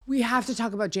we have to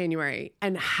talk about January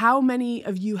and how many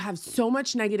of you have so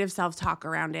much negative self-talk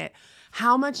around it,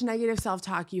 how much negative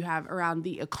self-talk you have around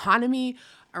the economy,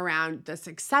 around the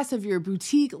success of your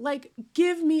boutique. Like,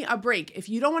 give me a break. If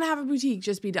you don't want to have a boutique,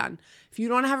 just be done. If you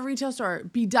don't want to have a retail store,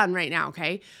 be done right now,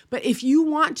 okay? But if you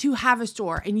want to have a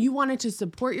store and you want it to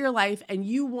support your life and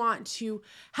you want to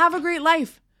have a great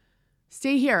life,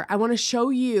 stay here. I want to show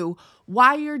you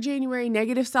why your January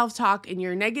negative self-talk and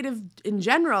your negative in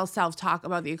general self-talk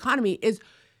about the economy is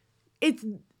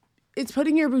it's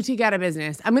putting your boutique out of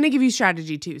business. I'm going to give you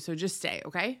strategy too, so just stay,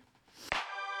 okay?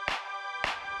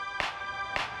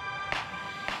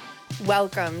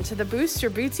 Welcome to the Boost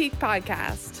Your Boutique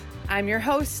podcast. I'm your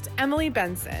host, Emily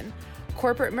Benson,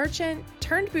 corporate merchant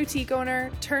turned boutique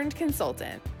owner turned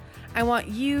consultant. I want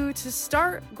you to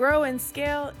start, grow, and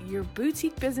scale your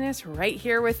boutique business right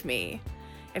here with me.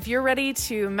 If you're ready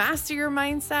to master your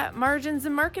mindset, margins,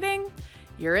 and marketing,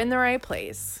 you're in the right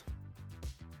place.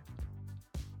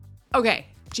 Okay,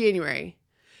 January.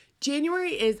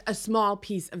 January is a small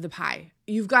piece of the pie.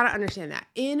 You've got to understand that.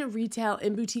 In retail,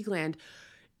 in boutique land,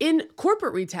 in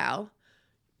corporate retail,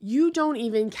 you don't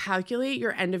even calculate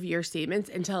your end of year statements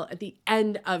until at the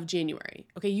end of January.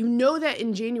 Okay, you know that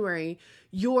in January,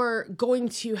 you're going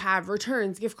to have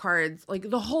returns, gift cards, like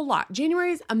the whole lot.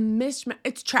 January is a mismatch.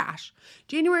 It's trash.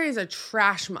 January is a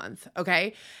trash month,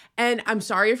 okay? And I'm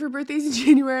sorry if your birthday's in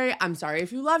January. I'm sorry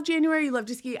if you love January, you love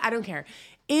to ski. I don't care.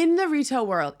 In the retail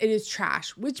world, it is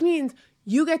trash, which means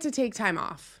you get to take time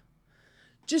off.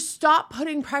 Just stop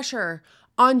putting pressure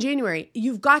on January.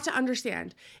 You've got to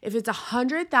understand, if it's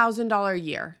 $100,000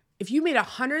 year, if you made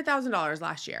 $100,000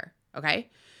 last year, okay?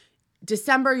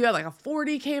 December, you had like a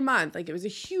 40K month. Like, it was a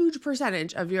huge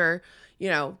percentage of your,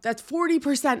 that's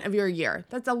 40% of your year.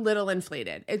 That's a little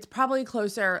inflated. It's probably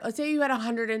closer. Let's say you had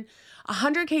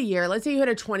 100K year. Let's say you had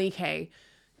a 20K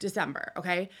December,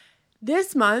 okay?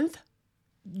 This month,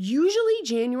 usually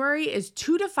January is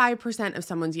 2 to 5% of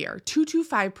someone's year, 2 to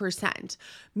 5%,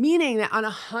 meaning that on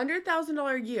a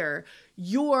 $100,000 year,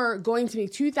 you're going to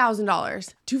make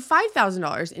 $2,000 to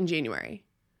 $5,000 in January.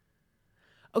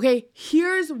 Okay,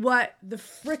 here's what the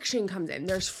friction comes in.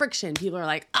 There's friction. People are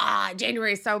like,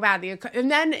 January is so bad. And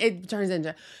then it turns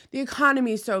into the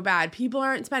economy is so bad. People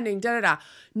aren't spending, da-da-da.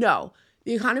 No,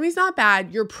 the economy's not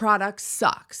bad. Your product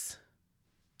sucks.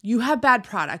 You have bad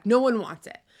product. No one wants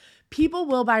it. People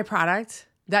will buy product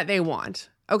that they want,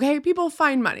 okay? People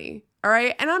find money, all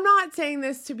right? And I'm not saying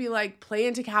this to be like play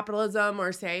into capitalism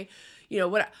or say,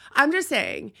 what. I'm just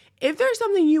saying, if there's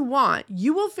something you want,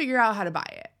 you will figure out how to buy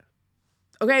it,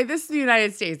 okay? This is the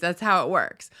United States. That's how it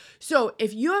works. So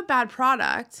if you have bad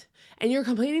product and you're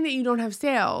complaining that you don't have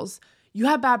sales, you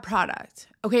have bad product,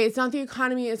 okay? It's not the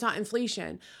economy. It's not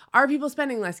inflation. Are people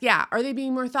spending less? Yeah. Are they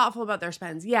being more thoughtful about their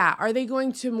spends? Yeah. Are they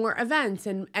going to more events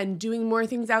and doing more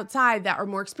things outside that are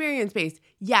more experience-based?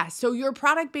 Yes. So your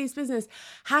product-based business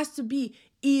has to be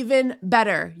even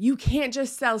better. You can't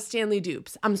just sell Stanley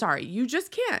dupes. I'm sorry. You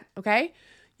just can't, okay?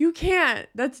 You can't.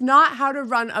 That's not how to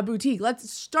run a boutique. Let's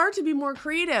start to be more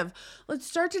creative. Let's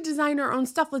start to design our own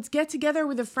stuff. Let's get together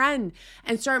with a friend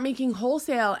and start making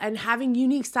wholesale and having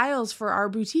unique styles for our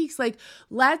boutiques. Like,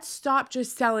 let's stop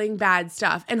just selling bad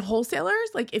stuff. And wholesalers,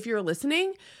 like, if you're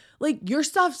listening, like, your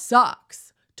stuff sucks.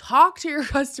 Talk to your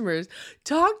customers,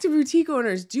 talk to boutique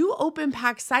owners, do open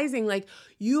pack sizing. Like,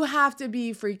 you have to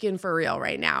be freaking for real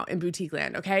right now in boutique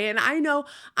land, okay? And I know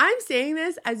I'm saying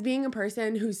this as being a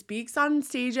person who speaks on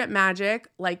stage at Magic,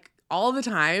 like, all the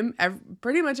time,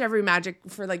 pretty much every Magic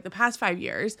for like the past 5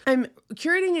 years. I'm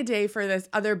curating a day for this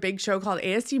other big show called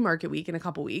ASD Market Week in a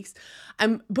couple weeks.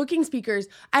 I'm booking speakers.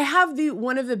 I have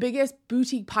one of the biggest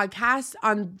boutique podcasts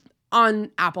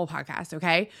on Apple Podcasts,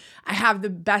 okay? I have the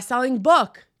best-selling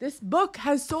book. This book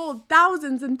has sold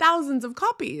thousands and thousands of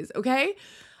copies, okay?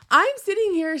 I'm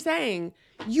sitting here saying,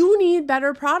 you need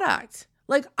better product.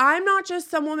 Like, I'm not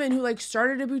just some woman who like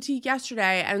started a boutique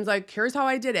yesterday and was like, here's how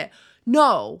I did it.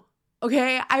 No,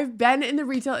 okay? I've been in the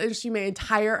retail industry my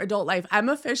entire adult life. I'm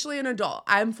officially an adult.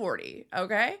 I'm 40,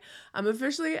 okay? I'm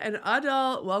officially an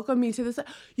adult. Welcome me to this.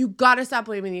 You gotta stop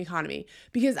blaming the economy,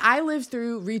 because I lived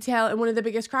through retail in one of the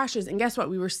biggest crashes. And guess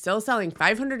what? We were still selling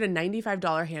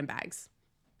 $595 handbags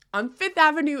on Fifth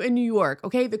Avenue in New York,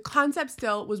 okay? The concept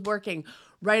still was working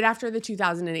right after the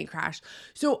 2008 crash.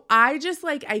 So I just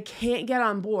I can't get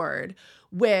on board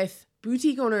with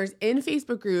boutique owners in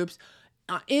Facebook groups,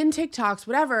 in TikToks,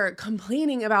 whatever,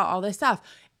 complaining about all this stuff.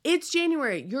 It's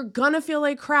January. You're gonna feel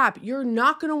like crap. You're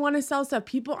not gonna want to sell stuff.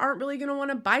 People aren't really gonna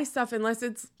want to buy stuff unless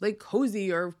it's like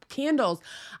cozy or candles.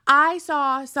 I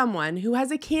saw someone who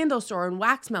has a candle store and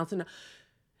wax melts, and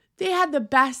they had the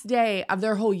best day of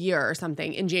their whole year or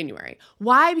something in January.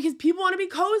 Why? Because people want to be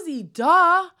cozy.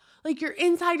 Duh. Like, you're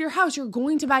inside your house. You're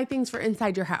going to buy things for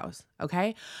inside your house.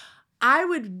 Okay. I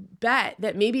would bet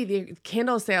that maybe the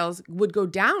candle sales would go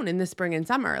down in the spring and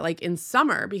summer, like in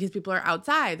summer, because people are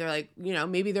outside. They're like,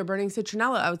 maybe they're burning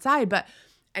citronella outside. But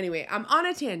anyway, I'm on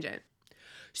a tangent.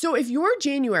 So if your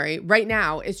January right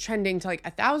now is trending to like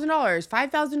 $1,000,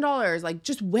 $5,000, like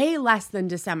just way less than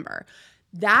December,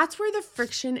 that's where the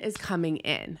friction is coming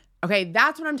in. Okay,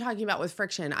 that's what I'm talking about with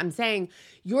friction. I'm saying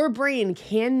your brain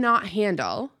cannot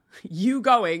handle you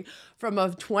going from a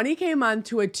 20K month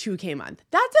to a 2K month.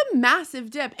 That's a massive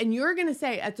dip. And you're going to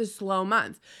say it's a slow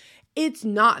month. It's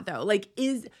not though.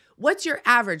 What's your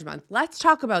average month? Let's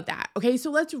talk about that. Okay, so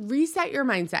let's reset your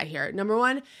mindset here. Number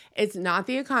one, it's not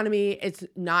the economy. It's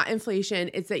not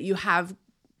inflation. It's that you have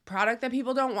product that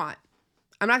people don't want.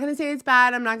 I'm not going to say it's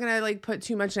bad. I'm not going to put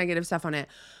too much negative stuff on it,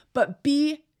 but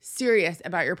be serious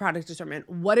about your product assortment.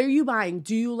 What are you buying?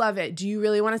 Do you love it? Do you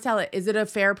really want to sell it? Is it a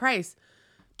fair price?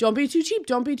 Don't be too cheap.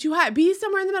 Don't be too high. Be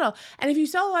somewhere in the middle. And if you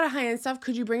sell a lot of high-end stuff,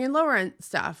 could you bring in lower-end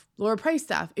stuff, lower price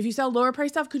stuff? If you sell lower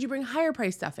price stuff, could you bring higher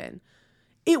price stuff in?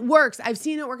 It works. I've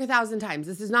seen it work 1,000 times.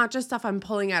 This is not just stuff I'm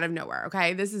pulling out of nowhere,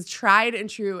 okay? This is tried and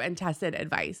true and tested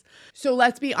advice. So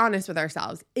let's be honest with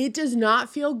ourselves. It does not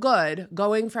feel good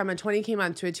going from a 20K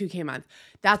month to a 2K month.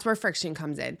 That's where friction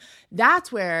comes in.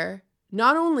 That's where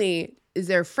not only is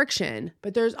there friction,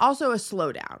 but there's also a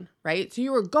slowdown, right? So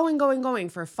you were going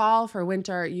for fall, for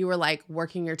winter. You were like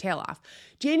working your tail off.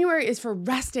 January is for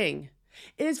resting.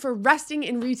 It is for resting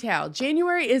in retail.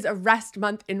 January is a rest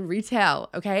month in retail,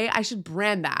 okay? I should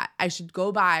brand that. I should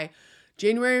go by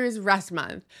January is rest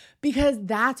month because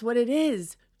that's what it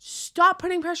is. Stop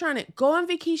putting pressure on it. Go on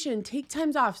vacation, take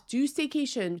times off, do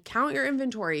staycation, count your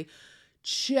inventory,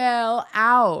 chill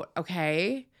out,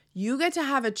 okay? You get to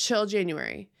have a chill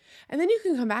January. And then you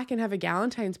can come back and have a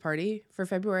Galentine's party for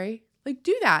February.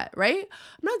 Do that, right?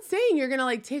 I'm not saying you're going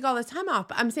to take all this time off,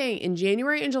 but I'm saying in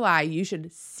January and July, you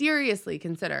should seriously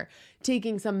consider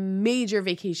taking some major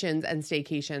vacations and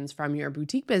staycations from your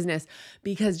boutique business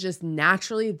because just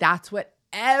naturally that's what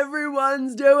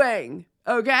everyone's doing.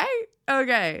 Okay.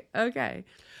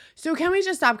 So can we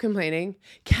just stop complaining?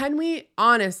 Can we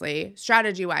honestly,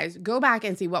 strategy-wise, go back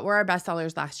and see what were our best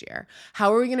sellers last year?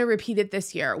 How are we going to repeat it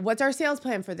this year? What's our sales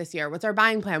plan for this year? What's our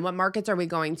buying plan? What markets are we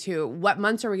going to? What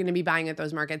months are we going to be buying at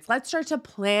those markets? Let's start to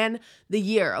plan the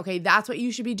year, okay? That's what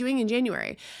you should be doing in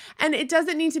January. And it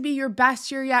doesn't need to be your best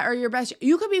year yet or your best.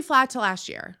 You could be flat to last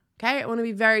year, okay? I want to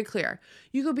be very clear.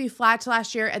 You could be flat to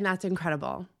last year, and that's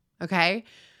incredible, okay?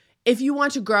 If you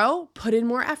want to grow, put in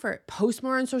more effort, post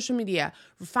more on social media,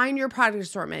 refine your product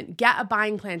assortment, get a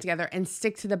buying plan together and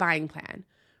stick to the buying plan,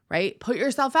 right? Put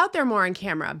yourself out there more on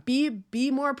camera, be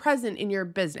more present in your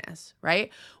business,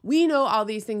 right? We know all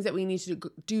these things that we need to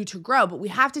do to grow, but we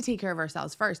have to take care of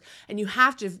ourselves first. And you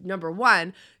have to, number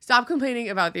one, stop complaining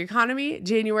about the economy,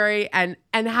 January, and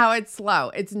how it's slow.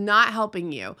 It's not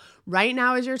helping you. Right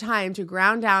now is your time to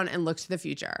ground down and look to the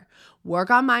future.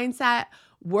 Work on mindset.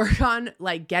 Work on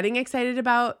getting excited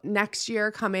about next year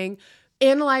coming.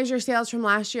 Analyze your sales from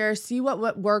last year. See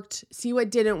what worked. See what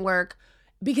didn't work.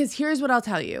 Because here's what I'll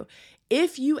tell you.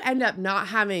 If you end up not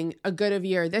having a good of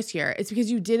year this year, it's because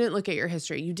you didn't look at your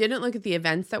history. You didn't look at the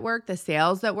events that work, the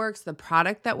sales that works, the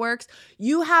product that works.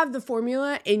 You have the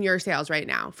formula in your sales right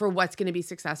now for what's going to be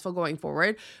successful going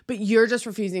forward, but you're just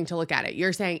refusing to look at it.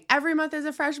 You're saying every month is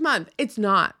a fresh month. It's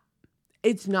not.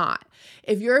 It's not.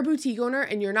 If you're a boutique owner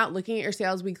and you're not looking at your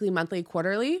sales weekly, monthly,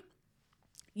 quarterly,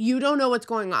 you don't know what's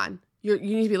going on. You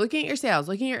need to be looking at your sales,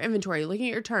 looking at your inventory, looking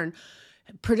at your turn,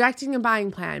 projecting a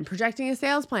buying plan, projecting a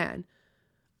sales plan.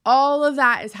 All of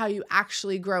that is how you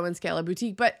actually grow and scale a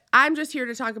boutique. But I'm just here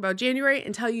to talk about January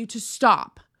and tell you to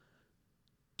stop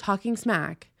talking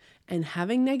smack and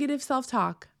having negative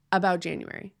self-talk about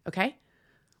January, okay?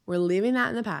 We're leaving that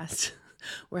in the past.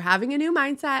 We're having a new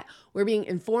mindset. We're being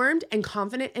informed and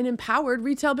confident and empowered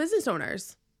retail business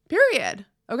owners. Period.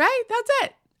 Okay? That's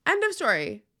it. End of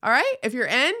story. All right? If you're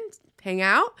in, hang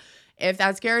out. If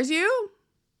that scares you,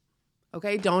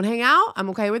 okay, don't hang out. I'm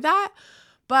okay with that.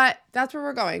 But that's where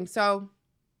we're going. So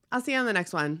I'll see you on the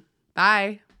next one.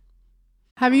 Bye.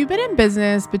 Have you been in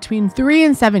business between 3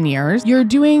 and 7 years? You're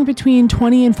doing between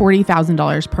 $20,000 and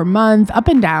 $40,000 per month, up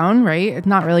and down, right? It's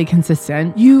not really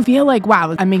consistent. You feel like,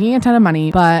 wow, I'm making a ton of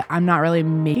money, but I'm not really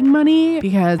making money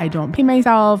because I don't pay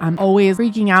myself. I'm always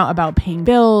freaking out about paying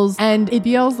bills, and it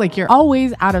feels like you're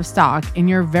always out of stock in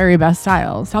your very best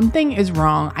styles. Something is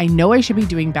wrong. I know I should be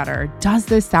doing better. Does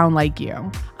this sound like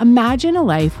you? Imagine a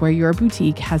life where your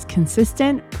boutique has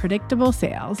consistent, predictable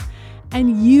sales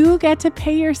and you get to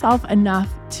pay yourself enough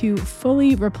to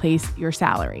fully replace your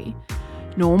salary.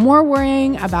 No more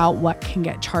worrying about what can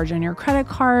get charged on your credit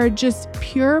card, just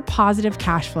pure positive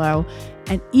cash flow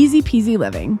and easy peasy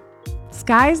living.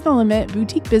 Sky's the Limit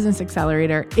Boutique Business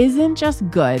Accelerator isn't just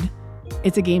good,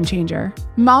 it's a game changer.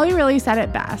 Molly really said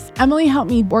it best. Emily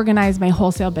helped me organize my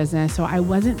wholesale business so I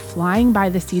wasn't flying by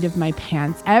the seat of my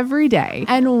pants every day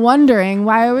and wondering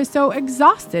why I was so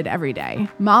exhausted every day.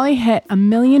 Molly hit $1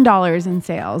 million in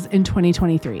sales in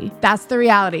 2023. That's the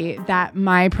reality that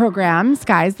my program,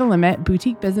 Sky's the Limit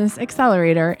Boutique Business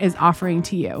Accelerator, is offering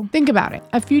to you. Think about it.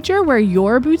 A future where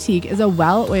your boutique is a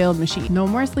well-oiled machine. No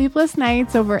more sleepless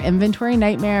nights over inventory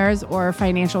nightmares or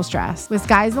financial stress. With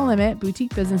Sky's the Limit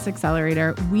Boutique Business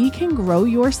Accelerator, we can grow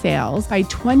your sales by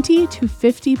 20 to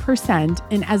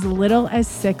 50% in as little as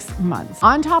 6 months.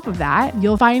 On top of that,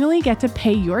 you'll finally get to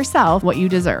pay yourself what you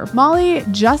deserve. Molly,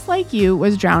 just like you,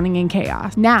 was drowning in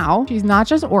chaos. Now, she's not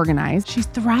just organized, she's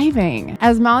thriving.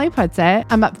 As Molly puts it,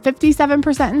 I'm up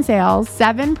 57% in sales,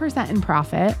 7% in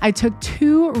profit. I took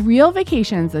 2 real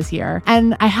vacations this year,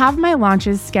 and I have my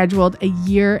launches scheduled a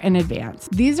year in advance.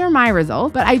 These are my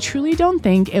results, but I truly don't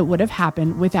think it would have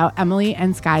happened without Emily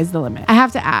and Sky's the Limit. I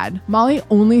have to add, Molly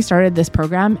only started this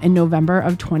program in November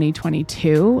of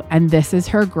 2022, and this is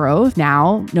her growth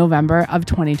now, November of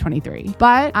 2023.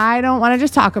 But I don't want to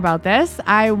just talk about this.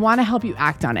 I want to help you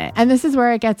act on it. And this is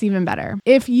where it gets even better.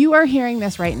 If you are hearing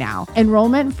this right now,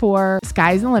 enrollment for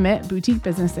Sky's the Limit Boutique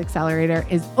Business Accelerator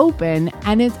is open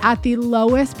and it's at the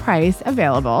lowest price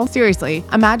available. Seriously,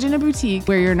 imagine a boutique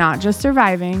where you're not just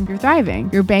surviving, you're thriving.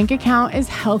 Your bank account is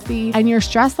healthy and your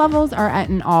stress levels are at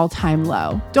an all-time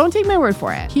low. Don't take my word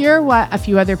for it. Hear what a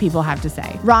few other people have to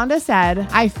say. Rhonda said,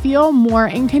 I feel more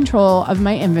in control of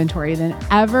my inventory than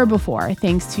ever before,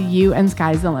 thanks to you and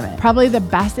Sky's the Limit. Probably the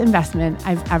best investment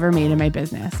I've ever made in my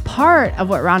business. Part of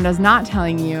what Rhonda's not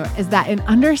telling you is that in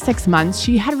under 6 months,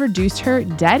 she had reduced her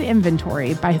dead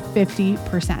inventory by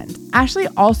 50%. Ashley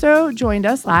also joined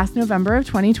us last November of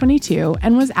 2022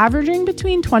 and was averaging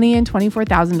between $20,000 and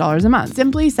 $24,000 a month,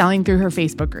 simply selling through her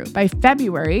Facebook group. By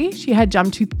February, she had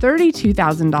jumped to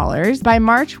 $32,000. By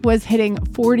March, was hitting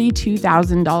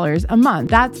 $42,000 a month.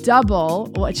 That's double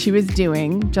what she was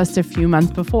doing just a few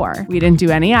months before. We didn't do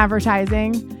any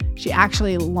advertising. She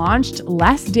actually launched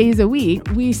less days a week.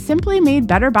 We simply made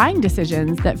better buying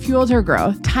decisions that fueled her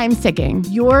growth. Time's ticking.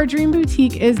 Your dream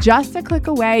boutique is just a click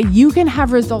away. You can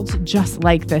have results just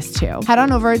like this too. Head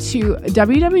on over to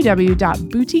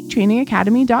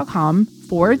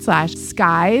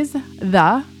www.boutiquetrainingacademy.com/Sky's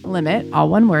the Limit, all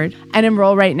one word, and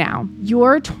enroll right now.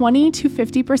 Your 20 to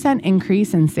 50%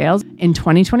 increase in sales in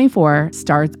 2024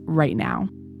 starts right now.